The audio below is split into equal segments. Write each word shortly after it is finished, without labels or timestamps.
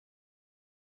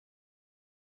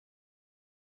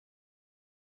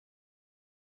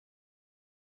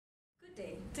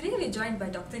Today we're joined by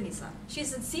Dr. Nisak. She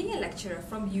is a senior lecturer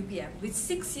from UPM with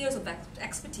 6 years of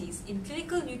expertise in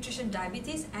clinical nutrition,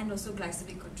 diabetes and also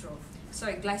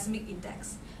glycemic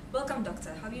index. Welcome,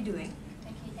 doctor. How are you doing?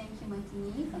 Thank you,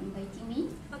 Martini, for inviting me.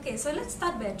 Okay, so let's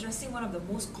start by addressing one of the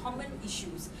most common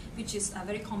issues, which is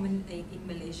very common in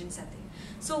Malaysian setting.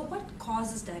 So what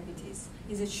causes diabetes?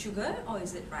 Is it sugar or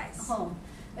is it rice? Oh,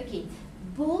 okay.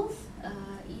 Both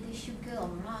either sugar or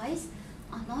rice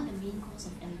are not the main cause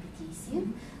of diabetes. Yeah?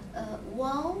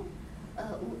 While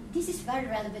this is very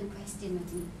relevant question,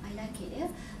 Martini. I like it, yeah?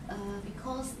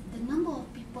 Because the number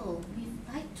of people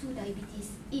with type 2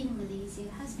 diabetes in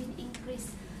Malaysia has been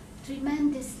increased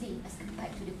tremendously as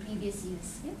compared to the previous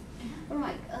years. Yeah?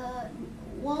 Alright,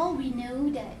 while we know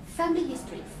that family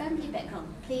history, family background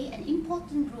play an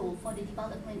important role for the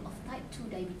development of type 2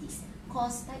 diabetes,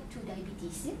 cause type 2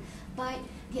 diabetes, yeah? But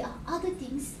there are other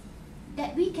things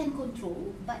that we can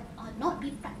control but are not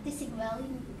be practicing well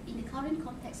in the current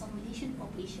context of Malaysian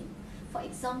population. For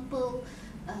example,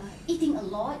 eating a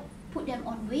lot, put them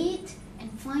on weight, and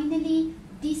finally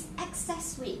this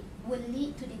excess weight will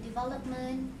lead to the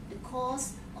development, the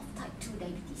cause of type 2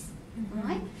 diabetes,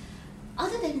 right?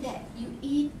 Other than that, you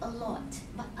eat a lot,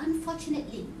 but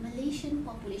unfortunately, Malaysian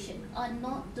population are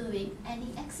not doing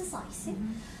any exercise.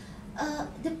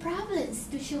 The prevalence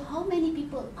to show how many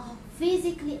people are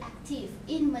physically active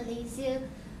in Malaysia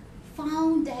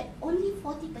found that only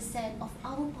 40% of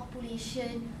our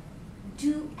population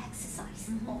do exercise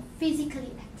or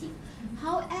physically active.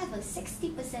 However,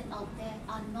 60% out there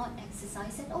are not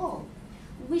exercise at all,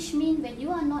 which means when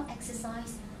you are not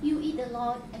exercise, you eat a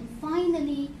lot, and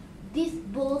finally this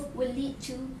both will lead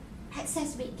to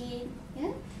excess weight gain.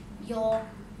 Yeah?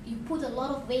 You put a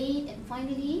lot of weight and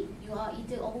finally you are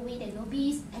either overweight and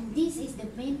obese, and this is the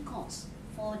main cause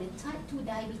for the type 2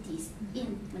 diabetes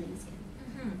in Malaysia.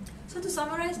 So to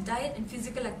summarize, diet and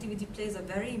physical activity plays a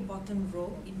very important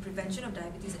role in prevention of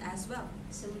diabetes as well.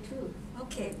 So true.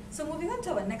 Okay, so moving on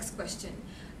to our next question.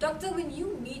 Doctor, when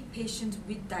you meet patients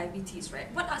with diabetes,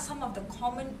 right, what are some of the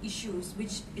common issues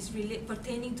which is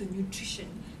pertaining to nutrition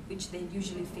which they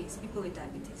usually face, people with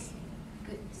diabetes?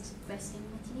 Good question,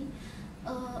 Martini.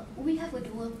 We have a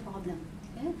dual problem.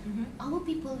 Yeah? Our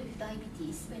people with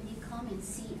diabetes, when they come and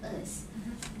see us,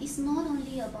 it's not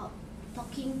only about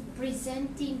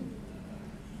presenting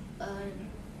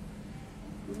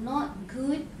not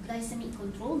good glycemic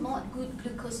control, not good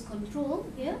glucose control.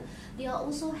 Yeah? They are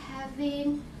also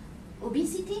having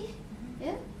obesity,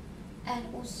 yeah?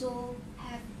 And also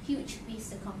have huge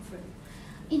waist circumference.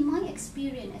 In my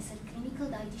experience as a clinical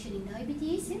dietitian in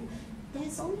diabetes, yeah,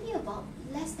 there's only about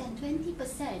less than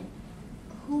 20%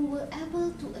 who were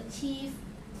able to achieve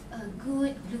a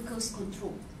good glucose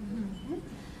control.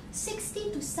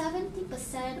 60 to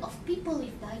 70% of people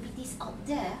with diabetes out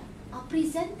there are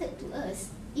presented to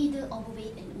us either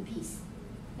overweight and obese,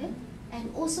 yeah?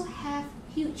 And also have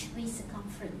huge waist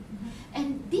circumference.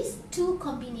 And these two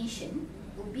combination,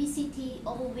 obesity,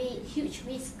 overweight, huge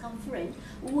waist circumference,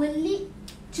 will lead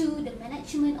to the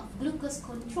management of glucose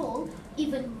control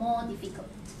even more difficult,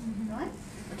 right?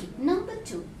 Okay, number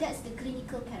two, that's the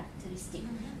clinical characteristic.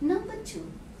 Number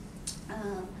two,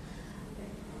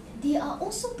 they are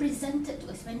also presented to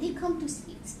us when they come to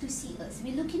see us.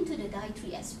 We look into the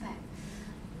dietary aspect.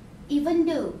 Even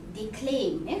though they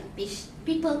claim,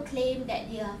 people claim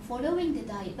that they are following the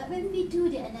diet, but when we do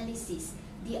the analysis,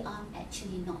 they are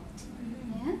actually not.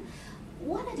 Yeah?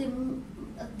 What are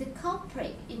the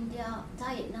culprit in their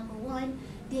diet? Number one,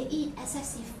 they eat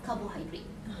excessive carbohydrate.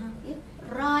 Yeah?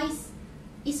 Rice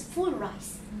is full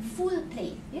rice, full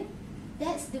plate. Yeah?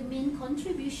 That's the main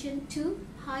contribution to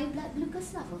high blood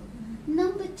glucose level.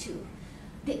 Number two,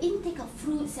 the intake of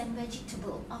fruits and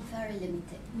vegetables are very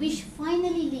limited, which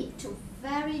finally lead to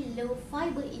very low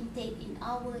fiber intake in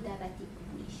our diabetic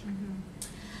population.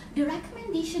 The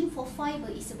recommendation for fiber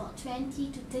is about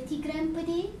 20 to 30 grams per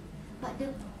day, but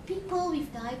the people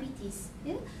with diabetes,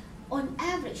 yeah, on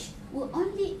average, will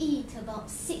only eat about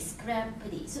 6 grams per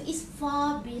day. So it's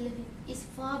far below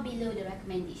the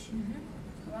recommendation,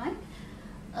 right?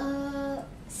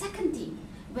 Second thing,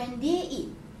 when they eat,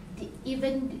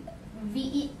 we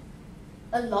eat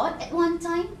a lot at one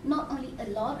time. Not only a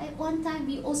lot at one time,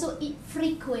 we also eat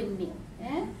frequent meal.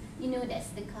 Yeah? You know, that's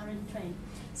the current trend.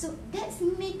 So that's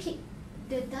making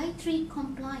the dietary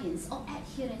compliance or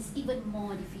adherence even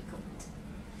more difficult.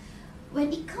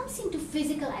 When it comes into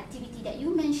physical activity that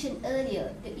you mentioned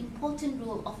earlier, the important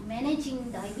role of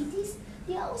managing diabetes,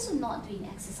 they are also not doing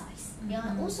exercise. They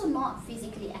are also not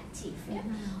physically active. Yeah?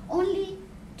 Only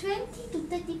 20 to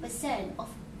 30% of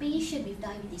patients with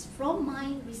diabetes from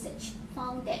my research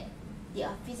found that they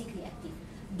are physically active.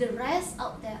 the rest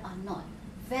out there are not.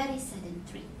 Very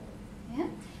sedentary. Yeah?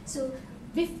 So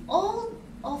with all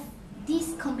of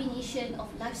this combination of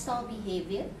lifestyle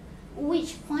behavior,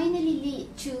 which finally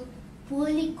lead to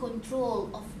poorly control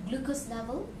of glucose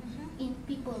level in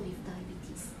people with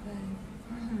diabetes.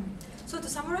 So to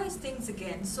summarize things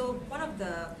again, so one of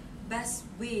the best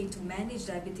way to manage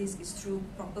diabetes is through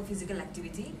proper physical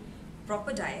activity,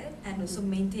 proper diet, and also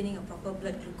maintaining a proper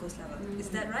blood glucose level. Is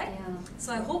that right? Yeah.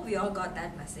 So I hope we all got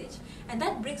that message. And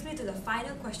that brings me to the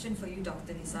final question for you,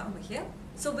 Dr. Nisak, over here.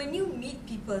 So when you meet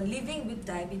people living with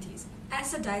diabetes,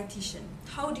 as a dietitian,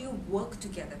 how do you work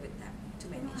together with them to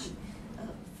manage?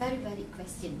 Very valid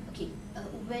question. Okay,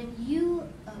 when you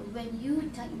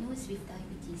diagnose with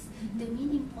diabetes, the main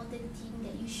important thing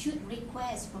that you should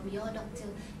request from your doctor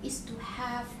is to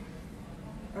have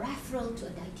referral to a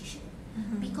dietitian.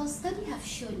 Because studies have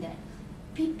shown that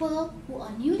people who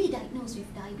are newly diagnosed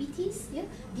with diabetes,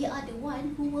 they are the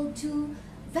one who will do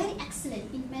very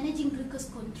excellent in managing glucose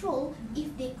control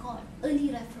if they got early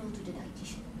referral to the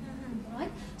dietitian.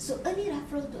 Right? So early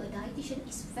referral to a dietitian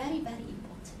is very, very important.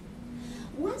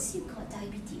 Once you got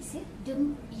diabetes,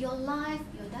 your life,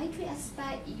 your dietary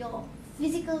aspect, your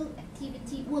physical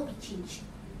activity will be changed.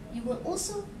 You will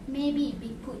also maybe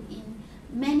be put in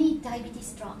many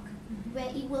diabetes drugs, where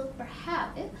it will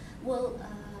perhaps it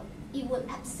will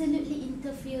absolutely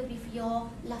interfere with your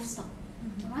lifestyle.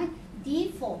 Right?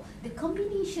 Therefore, the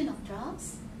combination of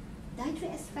drugs,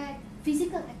 dietary aspect,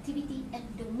 physical activity, and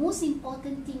the most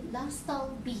important thing, lifestyle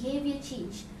behavior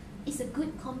change, is a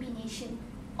good combination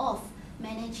of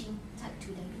managing type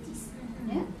 2 diabetes.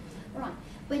 Yeah? Right.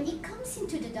 When it comes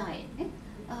into the diet,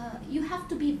 you have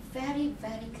to be very,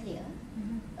 very clear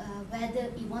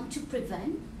whether you want to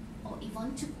prevent or you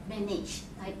want to manage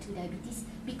type 2 diabetes,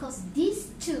 because these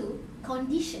two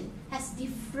conditions has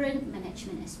different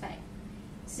management aspects.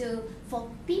 So for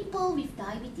people with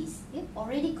diabetes,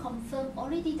 already confirmed,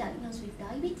 already diagnosed with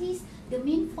diabetes, the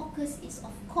main focus is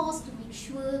of course to make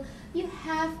sure you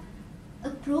have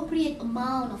appropriate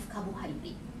amount of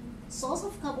carbohydrate. Source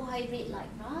of carbohydrate like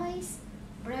rice,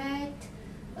 bread,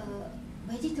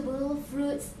 vegetable,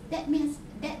 fruits, that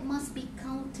must be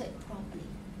counted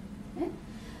properly.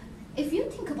 If you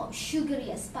think about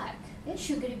sugary aspect,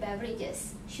 sugary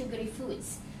beverages, sugary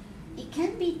foods, it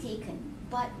can be taken,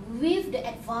 but with the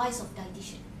advice of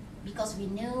dietitian, because we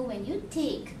know when you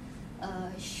take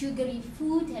sugary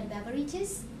food and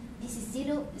beverages, this is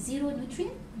zero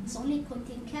nutrient, it's only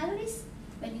contain calories.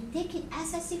 When you take it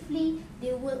excessively,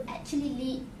 they will actually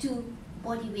lead to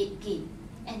body weight gain.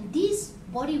 And this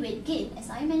body weight gain, as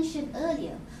I mentioned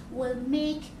earlier, will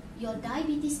make your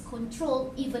diabetes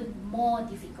control even more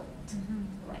difficult.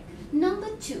 Right.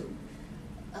 Number two,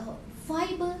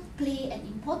 fiber play an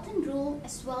important role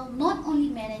as well, not only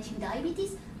managing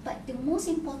diabetes, but the most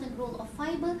important role of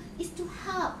fiber is to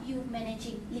help you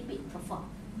managing lipid profile,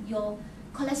 your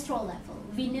cholesterol level.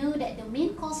 We know that the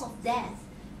main cause of death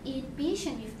in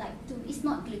patients with type 2 is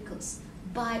not glucose,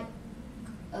 but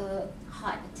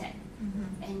heart attack.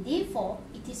 And therefore,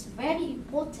 it is very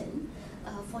important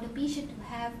for the patient to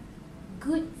have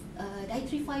good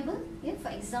dietary fiber. For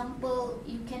example,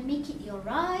 you can make it your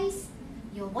rice,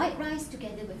 your white rice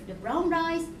together with the brown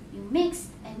rice, you mix,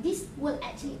 and this will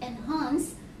actually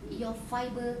enhance your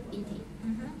fiber intake.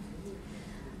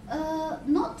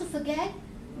 Not to forget,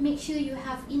 make sure you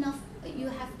have enough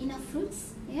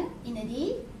fruits in a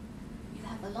day. You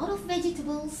have a lot of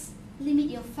vegetables, limit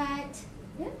your fat,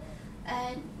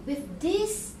 and with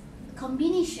this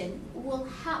combination will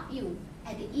help you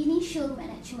at the initial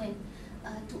management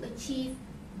to achieve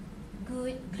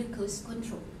good glucose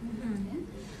control.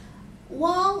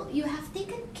 While you have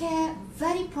taken care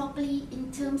very properly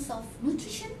in terms of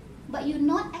nutrition, but you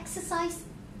not exercise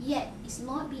yet, is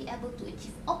not be able to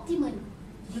achieve optimum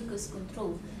glucose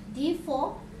control.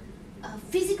 Therefore,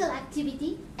 physical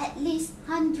activity, at least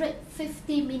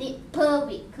 150 minutes per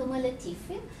week, cumulative,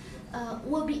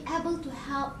 will be able to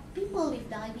help people with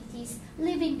diabetes,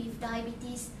 living with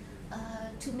diabetes,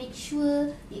 to make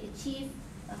sure they achieve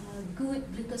good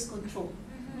glucose control.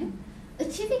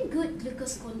 Achieving good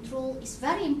glucose control is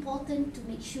very important to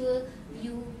make sure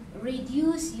you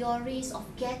reduce your risk of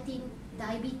getting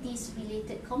diabetes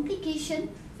related complication,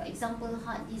 for example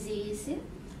heart disease,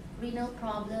 renal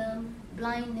problem,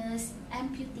 blindness,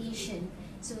 amputation.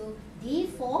 So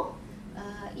therefore,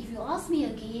 if you ask me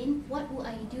again, what would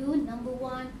I do? Number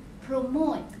one,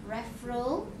 promote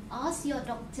referral, ask your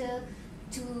doctor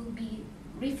to be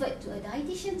referred to a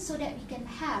dietitian so that we can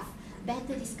have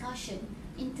better discussion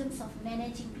in terms of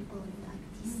managing people with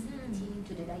diabetes, pertaining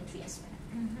to the dietary aspect.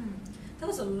 There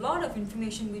was a lot of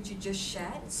information which you just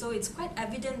shared, so it's quite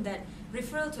evident that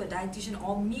referral to a dietitian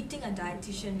or meeting a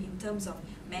dietitian in terms of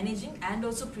managing and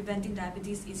also preventing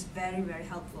diabetes is very, very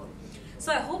helpful.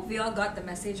 So I hope we all got the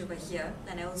message over here,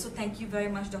 and I also thank you very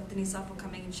much, Dr. Nisak, for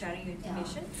coming and sharing your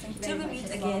information. Thank you Till very we much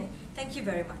meet as again, well. thank you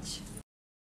very much.